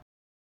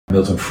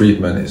Milton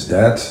Friedman is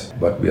dead,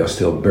 but we are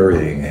still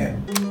burying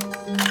him.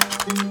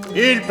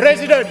 Il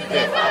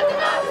Presidente!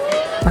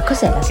 Ma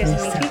cos'è la Che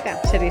sinistra? significa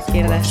c'è di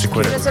schierda?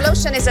 The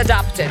resolution is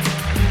adopted.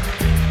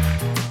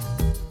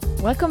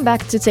 Welcome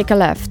back to Take a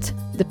Left,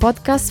 the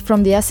podcast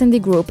from the S&D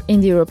Group in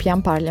the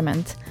European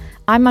Parliament.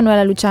 I'm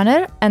Manuela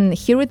Lucianer, and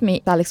here with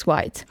me, Alex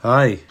White.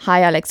 Hi.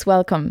 Hi, Alex.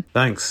 Welcome.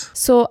 Thanks.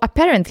 So,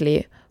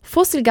 apparently,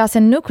 fossil gas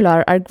and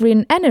nuclear are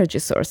green energy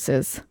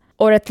sources.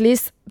 Or at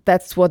least,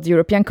 that's what the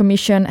European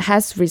Commission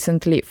has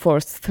recently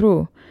forced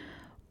through.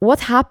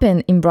 What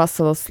happened in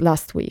Brussels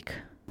last week?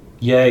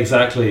 Yeah,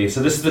 exactly.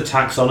 So this is the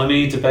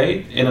taxonomy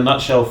debate. In a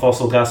nutshell,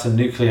 fossil gas and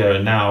nuclear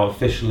are now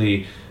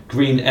officially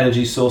green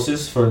energy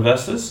sources for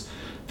investors.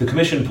 The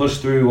Commission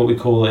pushed through what we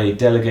call a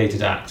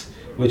delegated act,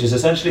 which is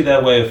essentially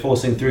their way of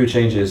forcing through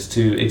changes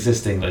to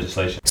existing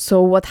legislation.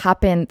 So what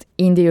happened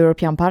in the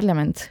European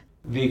Parliament?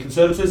 The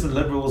Conservatives and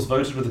Liberals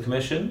voted with the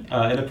Commission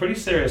in a pretty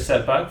serious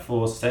setback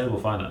for sustainable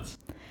finance.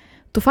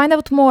 To find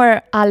out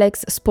more,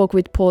 Alex spoke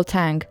with Paul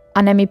Tang,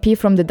 an MEP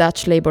from the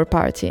Dutch Labour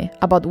Party,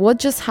 about what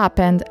just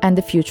happened and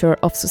the future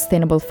of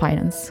sustainable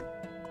finance.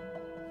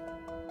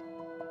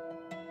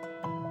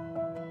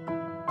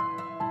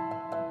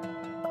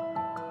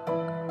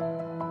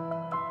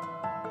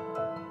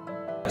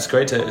 It's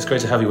great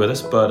to have you with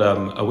us, but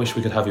I wish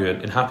we could have you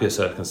in happier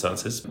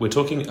circumstances. We're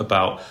talking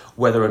about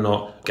whether or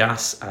not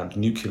gas and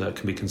nuclear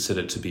can be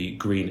considered to be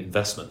green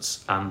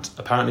investments, and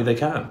apparently they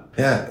can.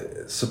 Yeah,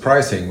 it's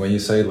surprising when you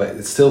say, like,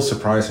 it's still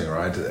surprising,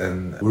 right?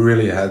 And we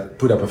really had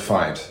put up a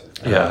fight.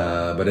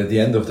 Yeah. But at the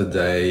end of the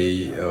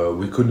day,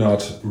 we could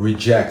not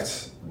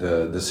reject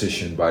the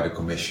decision by the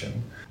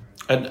Commission.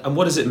 And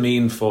what does it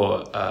mean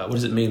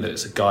that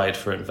it's a guide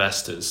for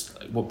investors?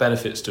 What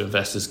benefits do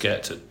investors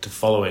get to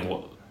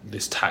following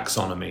this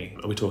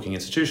taxonomy? Are we talking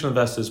institutional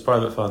investors,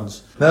 private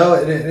funds? No,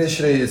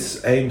 initially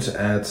it's aimed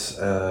at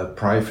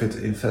private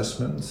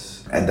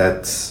investments, and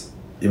that's,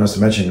 you must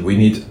imagine, we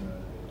need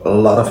a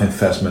lot of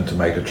investment to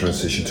make the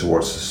transition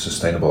towards a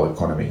sustainable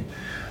economy.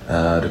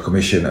 The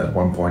Commission at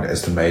one point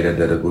estimated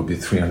that it would be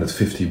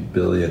 350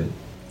 billion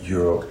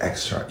euro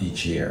extra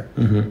each year.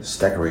 Mm-hmm.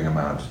 Staggering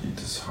amount.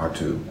 It's hard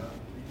to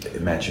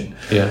imagine.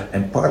 Yeah.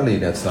 And partly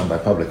that's done by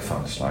public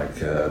funds like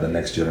the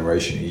Next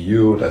Generation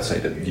EU, let's say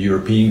the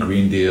European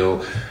Green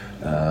Deal,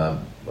 at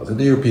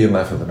the European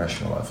level, the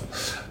national level.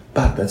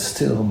 But that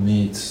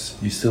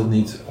you still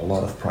need a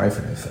lot of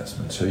private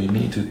investment. So you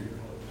need to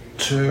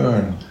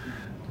turn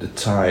the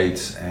tide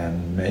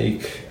and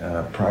make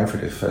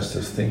private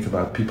investors think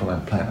about people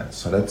and planet.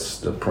 So that's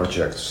the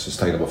project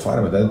Sustainable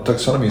Finance. And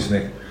taxonomy is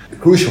a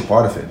crucial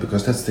part of it,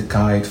 because that's the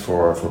guide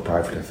for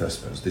private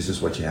investments. This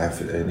is what you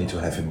need to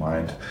have in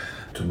mind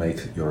to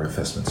make your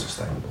investment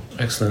sustainable.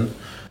 Excellent.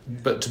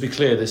 But to be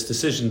clear, this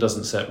decision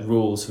doesn't set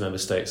rules for member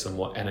states on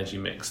what energy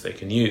mix they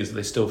can use. Are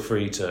they still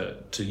free to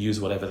use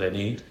whatever they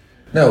need?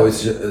 No,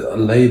 it's a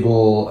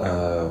label,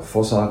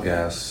 fossil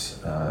gas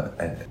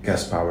and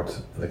gas-powered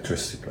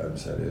electricity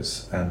plants, that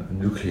is, and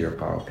nuclear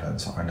power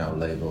plants are now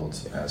labeled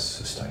as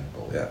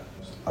sustainable. Yeah,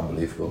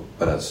 unbelievable,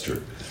 but that's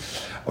true.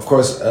 Of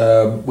course,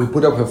 we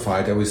put up a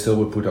fight, and we still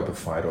will put up a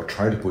fight, or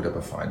try to put up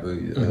a fight,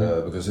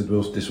 because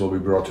this will be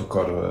brought to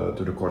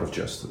the Court of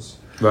Justice.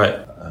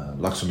 Right.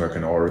 Luxembourg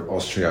and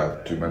Austria,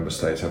 two member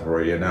states, have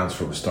already announced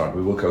from the start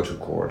we will go to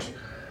court.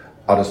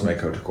 Others may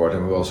go to court,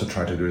 and we will also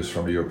try to do this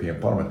from the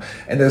European Parliament.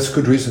 And there's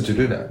good reason to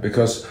do that,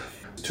 because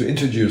to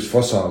introduce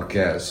fossil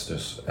gas,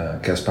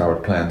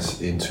 gas-powered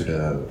plants into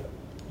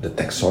the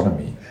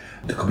taxonomy,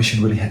 the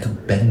Commission really had to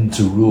bend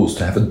the rules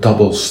to have a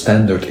double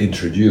standard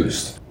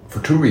introduced. For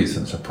two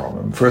reasons, a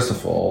problem. First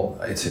of all,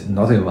 it's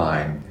not in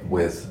line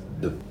with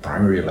the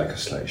primary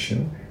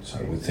legislation.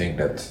 So we think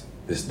that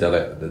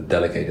the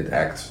delegated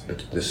act,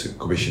 this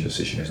Commission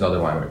decision, is not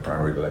in line with the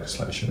primary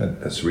legislation, and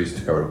that's a reason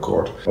to go to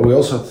court. But we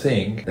also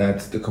think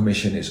that the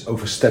Commission is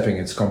overstepping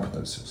its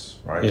competences,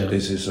 right? Yeah.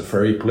 This is a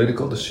very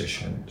political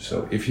decision.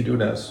 So if you do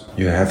that,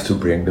 you have to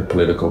bring the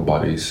political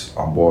bodies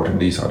on board, and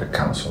these are the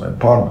Council and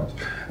Parliament.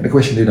 And the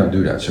Commission did not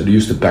do that, so they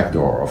used the back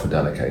door of a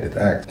delegated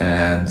act.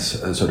 And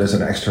so there's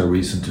an extra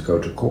reason to go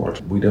to court.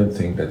 We don't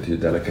think that the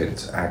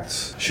delegated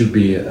acts should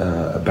be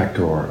a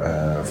backdoor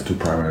to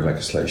primary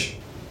legislation.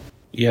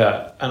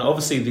 Yeah, and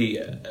obviously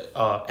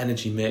our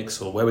energy mix,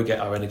 or where we get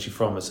our energy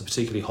from, is a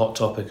particularly hot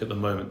topic at the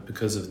moment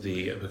because of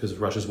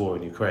Russia's war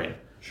in Ukraine.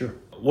 Sure.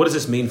 What does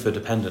this mean for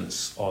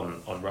dependence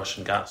on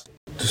Russian gas?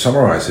 To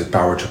summarize it,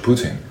 power to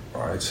Putin,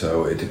 right?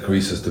 So it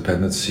increases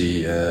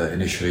dependency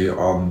initially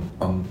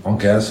on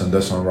gas, and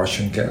thus on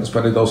Russian gas,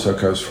 but it also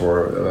goes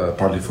for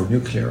partly for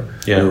nuclear.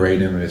 Yeah.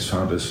 Uranium is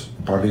found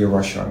partly in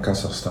Russia and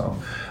Kazakhstan.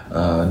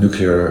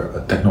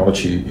 Nuclear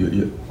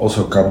technology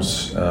also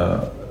comes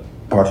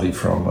partly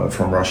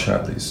from Russia,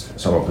 at least.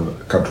 Some of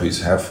the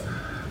countries have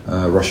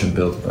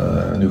Russian-built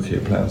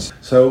nuclear plants.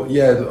 So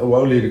yeah, it will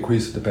only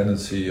decrease the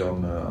dependency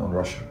on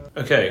Russia.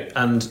 Okay,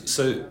 and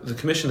so the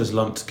Commission has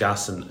lumped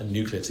gas and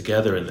nuclear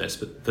together in this,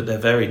 but they're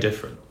very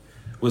different.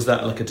 Was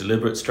that like a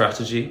deliberate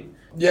strategy?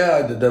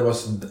 Yeah, that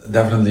was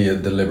definitely a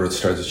deliberate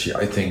strategy.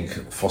 I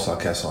think fossil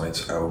gas on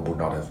its own would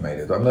not have made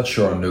it. I'm not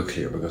sure on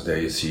nuclear because there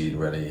you see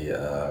really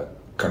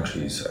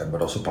countries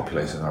but also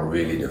populations are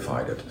really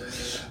divided.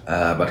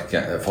 But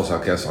fossil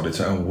gas on its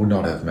own would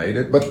not have made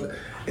it. But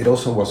it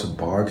also was a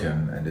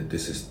bargain, and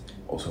this is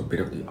also a bit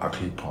of the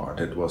ugly part.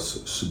 It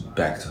was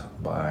backed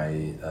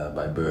by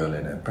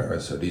Berlin and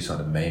Paris. So these are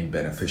the main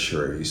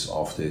beneficiaries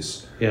of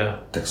this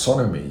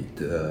taxonomy,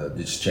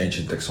 this change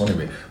in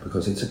taxonomy,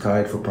 because it's a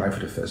guide for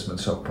private investment.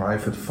 So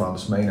private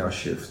funds may now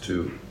shift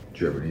to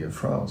Germany and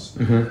France.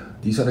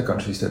 These are the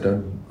countries that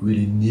don't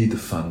really need the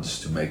funds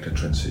to make the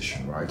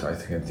transition, right? I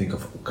think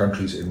of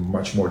countries in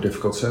much more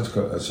difficult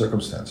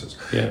circumstances.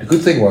 The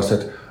good thing was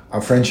that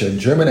our French and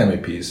German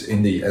MEPs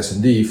in the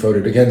S&D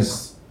voted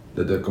against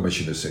the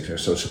Commission decision,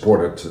 so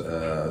supported.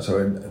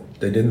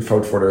 They didn't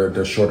vote for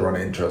the short-run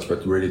interest,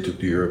 but really took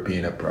the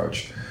European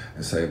approach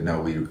and said,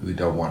 no, we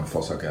don't want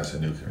fossil gas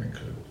and nuclear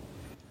included.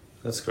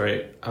 That's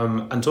great.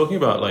 And talking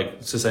about like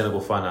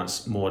sustainable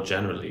finance more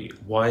generally,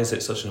 why is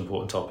it such an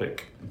important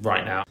topic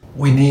right now?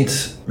 We need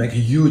to make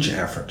a huge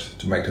effort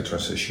to make the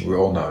transition. We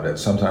all know that.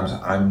 Sometimes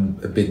I'm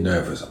a bit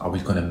nervous. Are we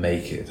going to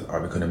make it?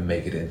 Are we going to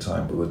make it in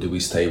time? Do we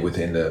stay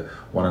within the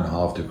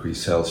 1.5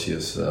 degrees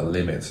Celsius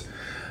limit?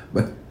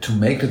 But to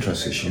make the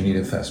transition, you need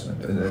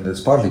investment, and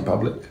it's partly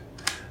public,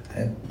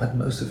 but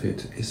most of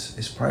it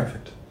is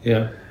private.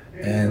 Yeah.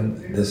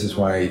 And this is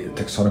why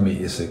taxonomy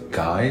is a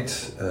guide,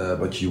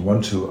 but you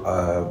want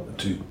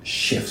to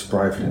shift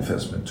private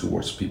investment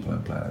towards people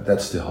and planet.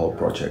 That's the whole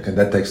project, and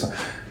that takes time.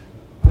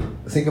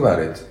 Think about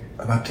it.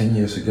 About 10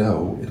 years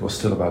ago, it was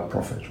still about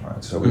profit,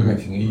 right? So we're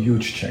making a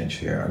huge change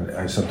here. And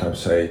I sometimes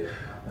say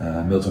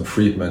Milton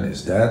Friedman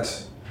is dead,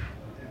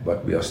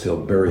 but we are still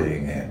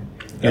burying him.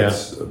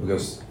 That's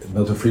because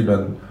Milton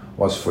Friedman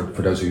was, for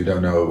those of you who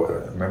don't know,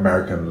 an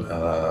American,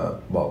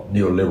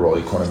 neoliberal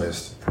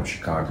economist from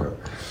Chicago.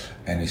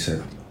 And he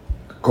said,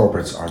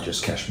 corporates are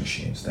just cash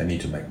machines. They need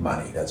to make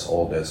money. That's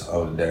all. That's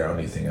their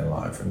only thing in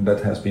life. And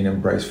that has been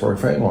embraced for a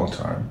very long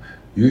time.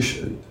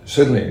 Usually,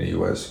 certainly in the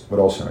US, but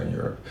also in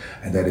Europe.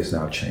 And that is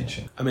now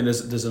changing. I mean,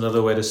 there's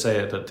another way to say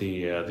it, that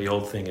the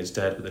old thing is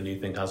dead, but the new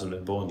thing hasn't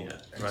been born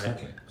yet, right?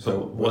 Exactly. So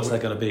what's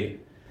that going to be?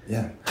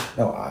 Yeah,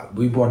 no,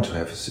 we want to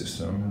have a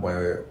system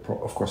where,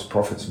 of course,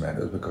 profits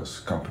matter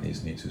because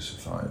companies need to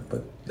survive,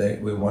 but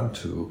we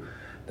want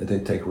that they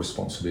take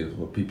responsibility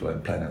for people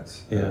and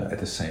planet at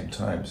the same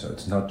time. So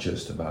it's not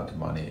just about the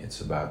money;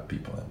 it's about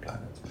people and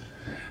planet,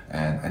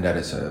 and that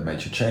is a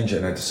major change.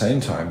 And at the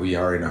same time, we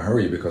are in a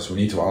hurry because we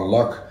need to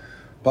unlock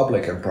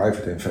public and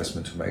private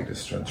investment to make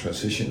this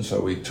transition.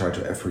 So we try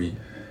to every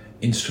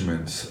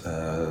instrument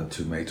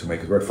to make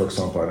it work. For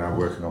example, I'm now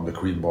working on the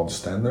Green Bond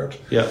Standard,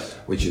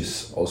 which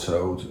is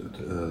also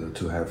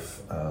to have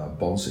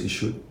bonds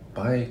issued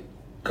by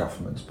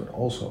governments, but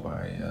also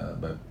by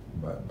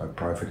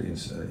private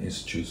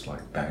institutes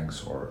like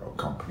banks or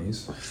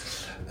companies,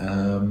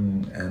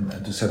 and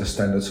to set a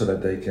standard so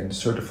that they can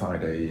certify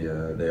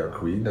they are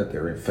green, that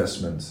their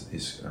investment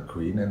is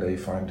green, and they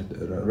find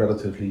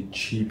relatively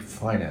cheap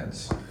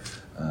finance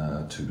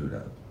to do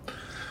that.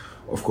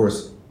 Of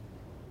course,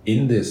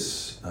 in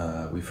this,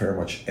 we very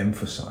much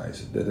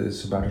emphasize that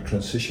it's about a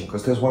transition,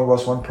 because there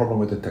was one problem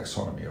with the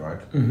taxonomy, right?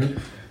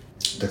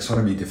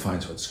 Taxonomy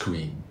defines what's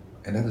green,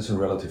 and that is a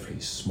relatively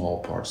small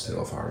part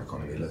still of our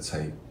economy, let's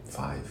say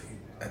 5,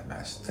 at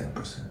max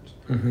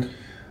 10%.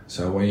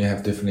 So when you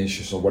have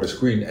definitions of what is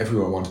green,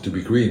 everyone wanted to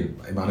be green.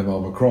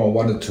 Emmanuel Macron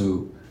wanted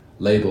to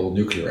label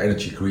nuclear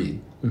energy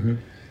green.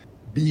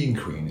 Being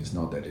green is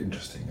not that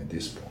interesting at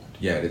this point.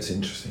 Yeah, it's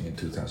interesting in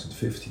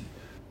 2050.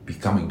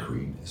 Becoming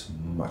green is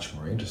much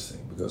more interesting,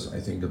 because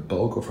I think the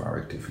bulk of our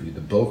activity, the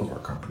bulk of our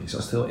companies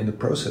are still in the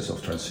process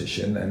of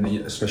transition, and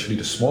especially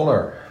the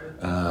smaller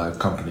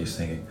companies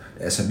thinking,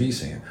 the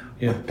SMEs thinking,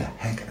 what the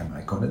heck am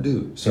I going to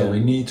do? So we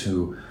need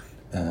to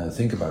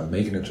think about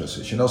making the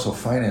transition, also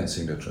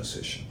financing the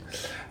transition.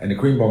 And the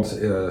Green Bond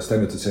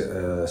Standard is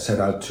set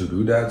out to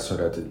do that, so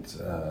that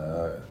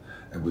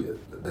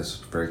that's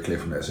very clear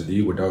from the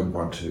SD. We don't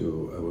want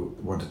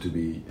it to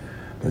be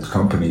that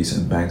companies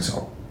and banks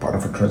are part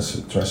of a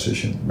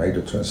transition, make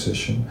the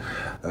transition.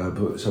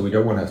 So we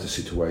don't want to have the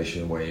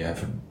situation where you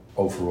have an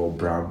overall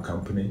brown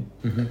company,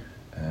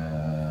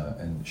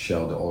 and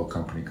Shell, the oil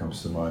company,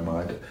 comes to my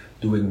mind,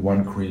 doing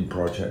one green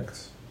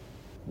project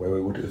where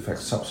we would in fact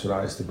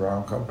subsidize the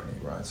brown company,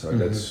 right? So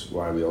that's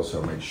why we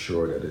also make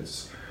sure that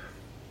it's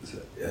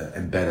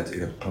embedded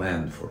in a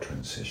plan for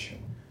transition.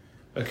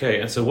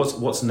 Okay, and so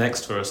what's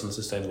next for us on the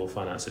sustainable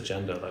finance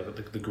agenda?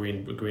 Like the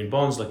green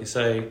bonds, like you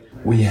say?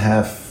 We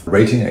have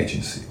rating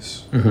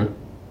agencies,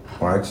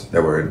 right? They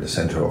were in the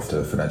center of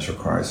the financial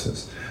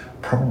crisis.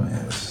 Problem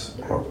is,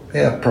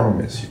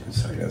 you could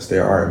say this, they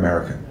are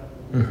American.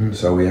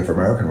 So we have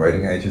American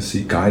rating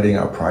agency guiding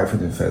our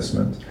private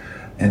investment,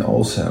 and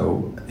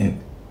also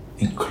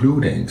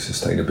including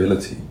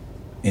sustainability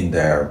in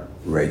their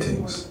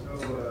ratings.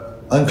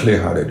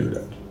 Unclear how they do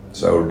that.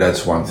 So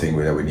that's one thing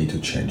that we need to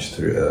change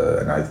through,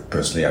 and I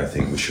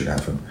think we should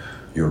have a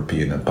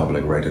European and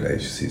public rating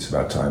agencies. It's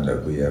about time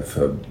that we have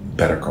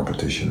better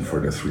competition for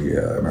the 3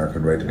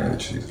 American rating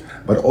agencies.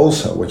 But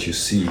also what you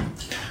see,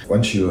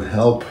 once you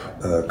help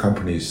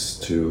companies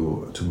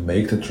to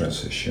make the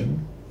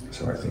transition,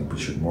 so I think we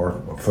should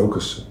more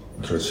focus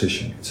on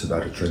transition. It's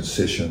about a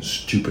transition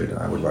stupid,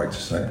 I would like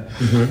to say.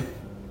 Mm-hmm.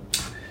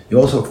 You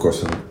also, of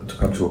course, to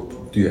come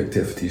to the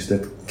activities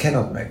that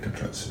cannot make the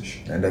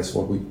transition, and that's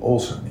what we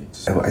also need.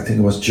 I think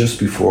it was just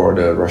before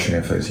the Russian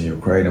invasion in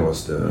Ukraine, it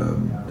was the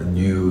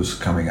news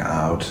coming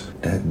out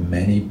that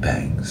many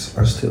banks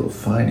are still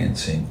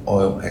financing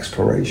oil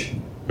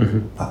exploration.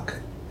 Mm-hmm. Okay.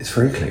 It's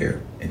very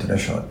clear.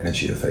 International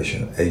Energy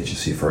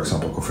Agency, for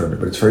example, confirmed it,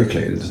 but it's very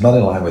clear. It's not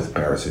in line with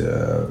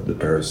the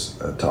Paris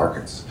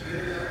targets.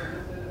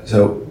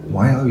 So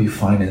why are we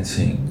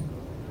financing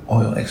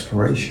oil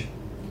exploration?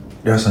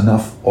 There's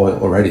enough oil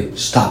already.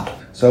 Stop.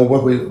 So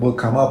what will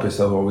come up is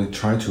that we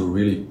try to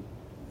really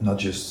not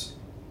just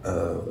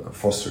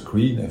foster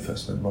green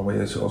investment, but we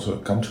also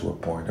come to a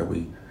point that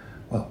we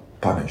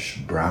punish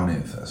brown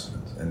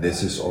investment. And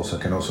this is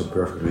can also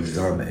perfectly be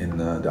done in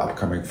the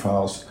upcoming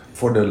files.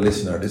 For the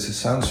listener,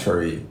 sounds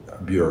very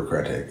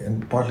bureaucratic,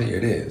 and partly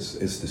it is.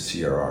 It's the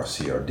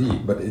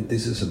CRD, but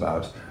this is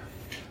about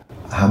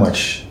how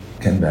much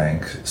can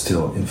banks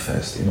still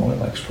invest in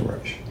oil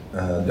exploration.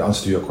 The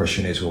answer to your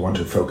question is we want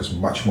to focus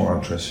much more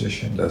on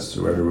transition. That's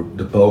where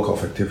the bulk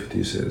of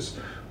activities is.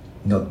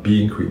 Not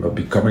being green, but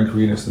becoming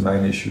green is the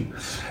main issue.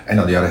 And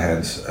on the other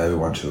hand, we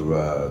want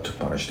to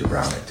punish the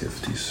brown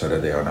activities so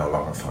that they are no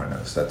longer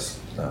financed. That's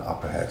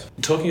up ahead.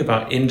 Talking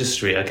about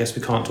industry, I guess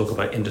we can't talk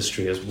about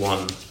industry as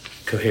one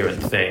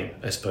coherent thing.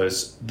 I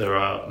suppose there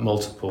are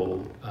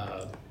multiple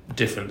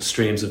different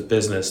streams of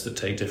business that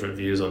take different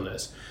views on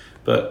this.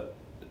 But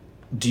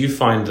do you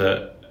find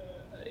that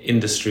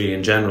industry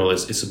in general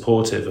is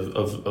supportive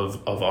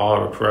of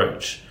our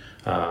approach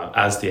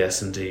as the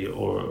S&D,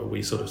 or are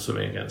we sort of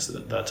swimming against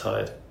that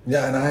tide?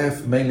 Yeah, and I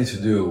have mainly to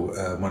do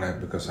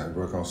because I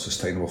work on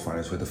sustainable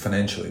finance with the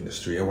financial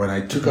industry. And when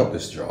I took up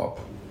this job,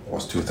 it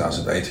was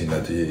 2018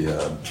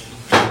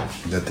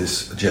 that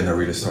this agenda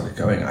really started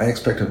going. I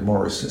expected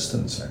more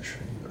resistance.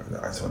 Actually,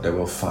 I thought they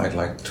will fight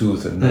like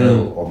tooth and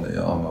nail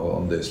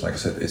on this. Like I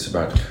said, it's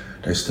about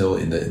they're still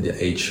in the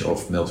age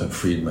of Milton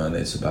Friedman.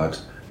 It's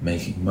about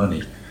making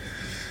money.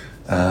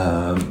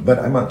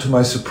 But to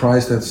my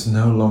surprise, that's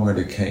no longer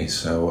the case.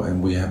 So,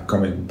 and we have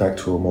coming back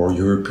to a more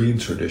European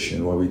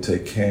tradition where we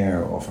take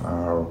care of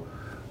our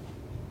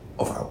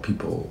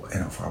people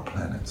and of our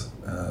planet.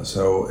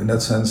 So, in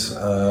that sense,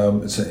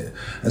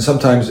 and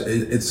sometimes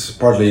it's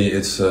partly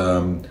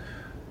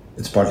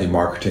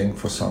marketing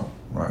for some,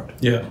 right?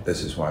 Yeah.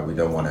 This is why we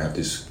don't want to have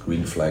this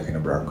green flag in a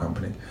brown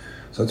company.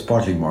 So it's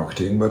partly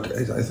marketing, but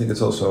I think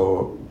it's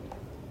also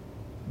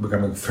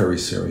becoming very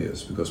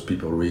serious because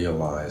people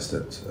realize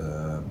that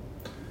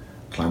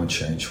climate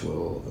change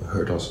will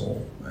hurt us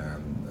all,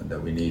 and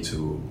that we need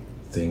to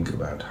think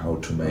about how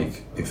to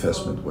make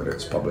investment, whether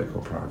it's public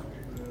or private.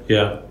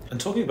 Yeah,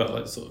 and talking about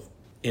like sort of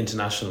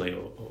internationally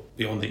or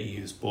beyond the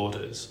EU's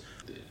borders,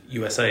 the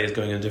USA is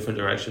going in a different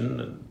direction,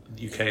 and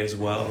the UK as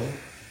well.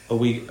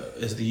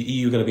 Is the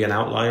EU going to be an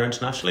outlier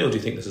internationally, or do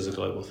you think this is a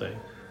global thing?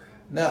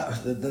 No,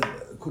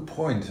 good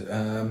point.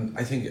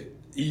 I think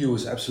EU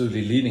is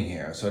absolutely leading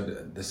here. So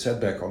the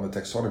setback on the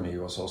taxonomy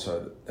was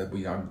also that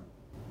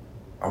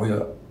are we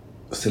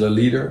still a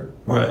leader?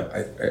 Well,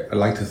 right. I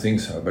like to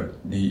think so, but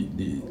the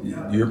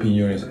European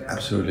Union is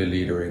absolutely a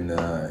leader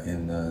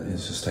in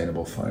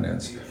sustainable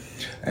finance.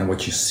 And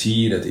what you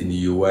see that in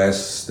the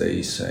US,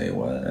 they say,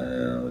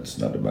 well, it's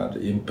not about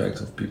the impact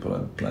of people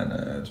and the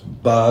planet,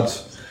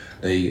 but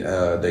they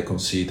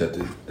concede that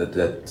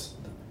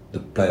the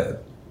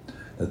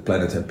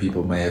planet and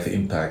people may have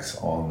impacts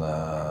on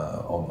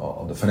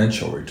the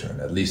financial return.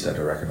 At least that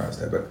they recognize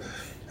that. But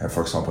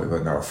for example,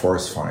 when there are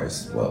forest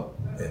fires, well,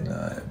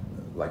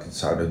 like in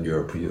Southern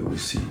Europe, we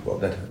see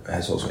that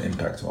has also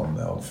impact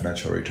on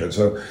financial return.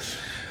 So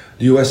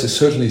the US is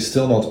certainly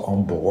still not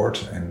on board,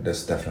 and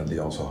this definitely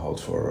also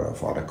holds for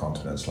other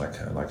continents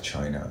like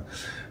China.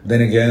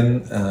 Then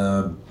again,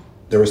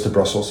 there is the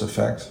Brussels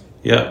effect.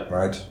 Yeah.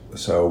 Right.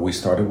 So we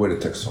started with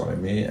a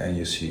taxonomy, and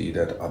you see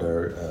that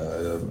other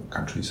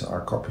countries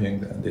are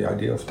copying the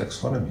idea of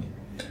taxonomy.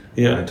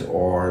 Yeah. Right?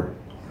 Or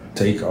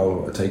take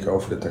over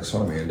the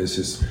taxonomy, and this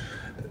is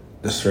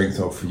the strength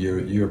of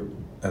Europe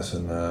as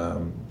an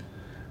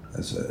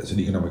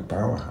economic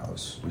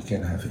powerhouse. We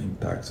can have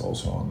impact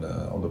also on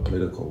the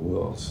political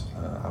world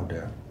out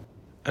there.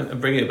 And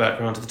bringing it back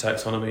around to the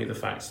taxonomy, the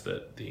fact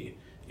that the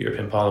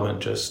European Parliament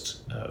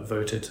just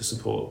voted to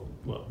support,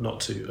 not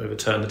to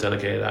overturn the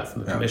delegated act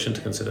from the Commission to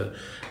consider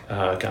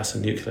gas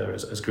and nuclear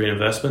as green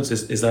investments.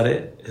 Is that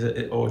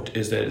it? Or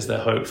is there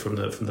hope from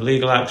the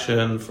legal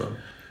action?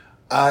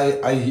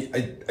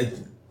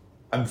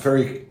 I'm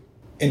very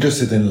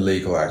interested in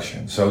legal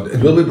action, so it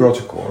will be brought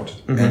to court,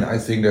 and I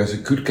think there's a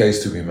good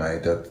case to be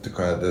made that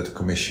the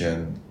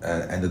Commission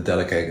and the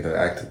delegated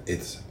act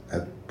it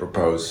had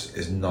proposed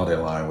is not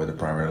in line with the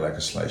primary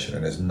legislation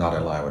and is not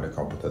in line with the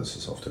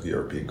competences of the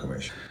European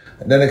Commission.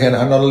 And then again,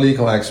 I'm not a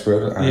legal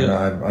expert, and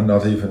I'm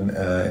not even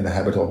in the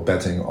habit of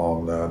betting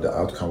on the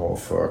outcome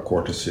of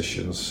court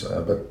decisions.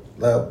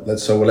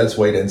 Let's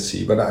wait and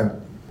see. But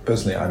I'm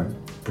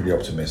pretty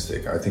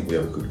optimistic. I think we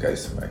have a good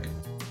case to make.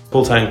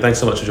 Paul Tang, thanks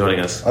so much for joining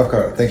us. Of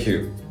course, thank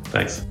you.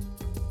 Thanks.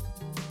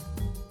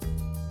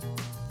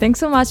 Thanks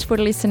so much for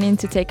listening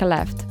to Take a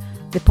Left,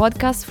 the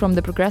podcast from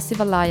the Progressive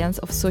Alliance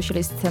of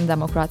Socialists and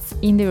Democrats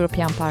in the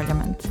European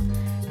Parliament.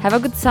 Have a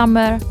good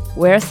summer,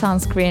 wear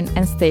sunscreen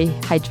and stay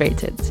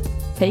hydrated.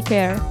 Take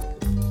care.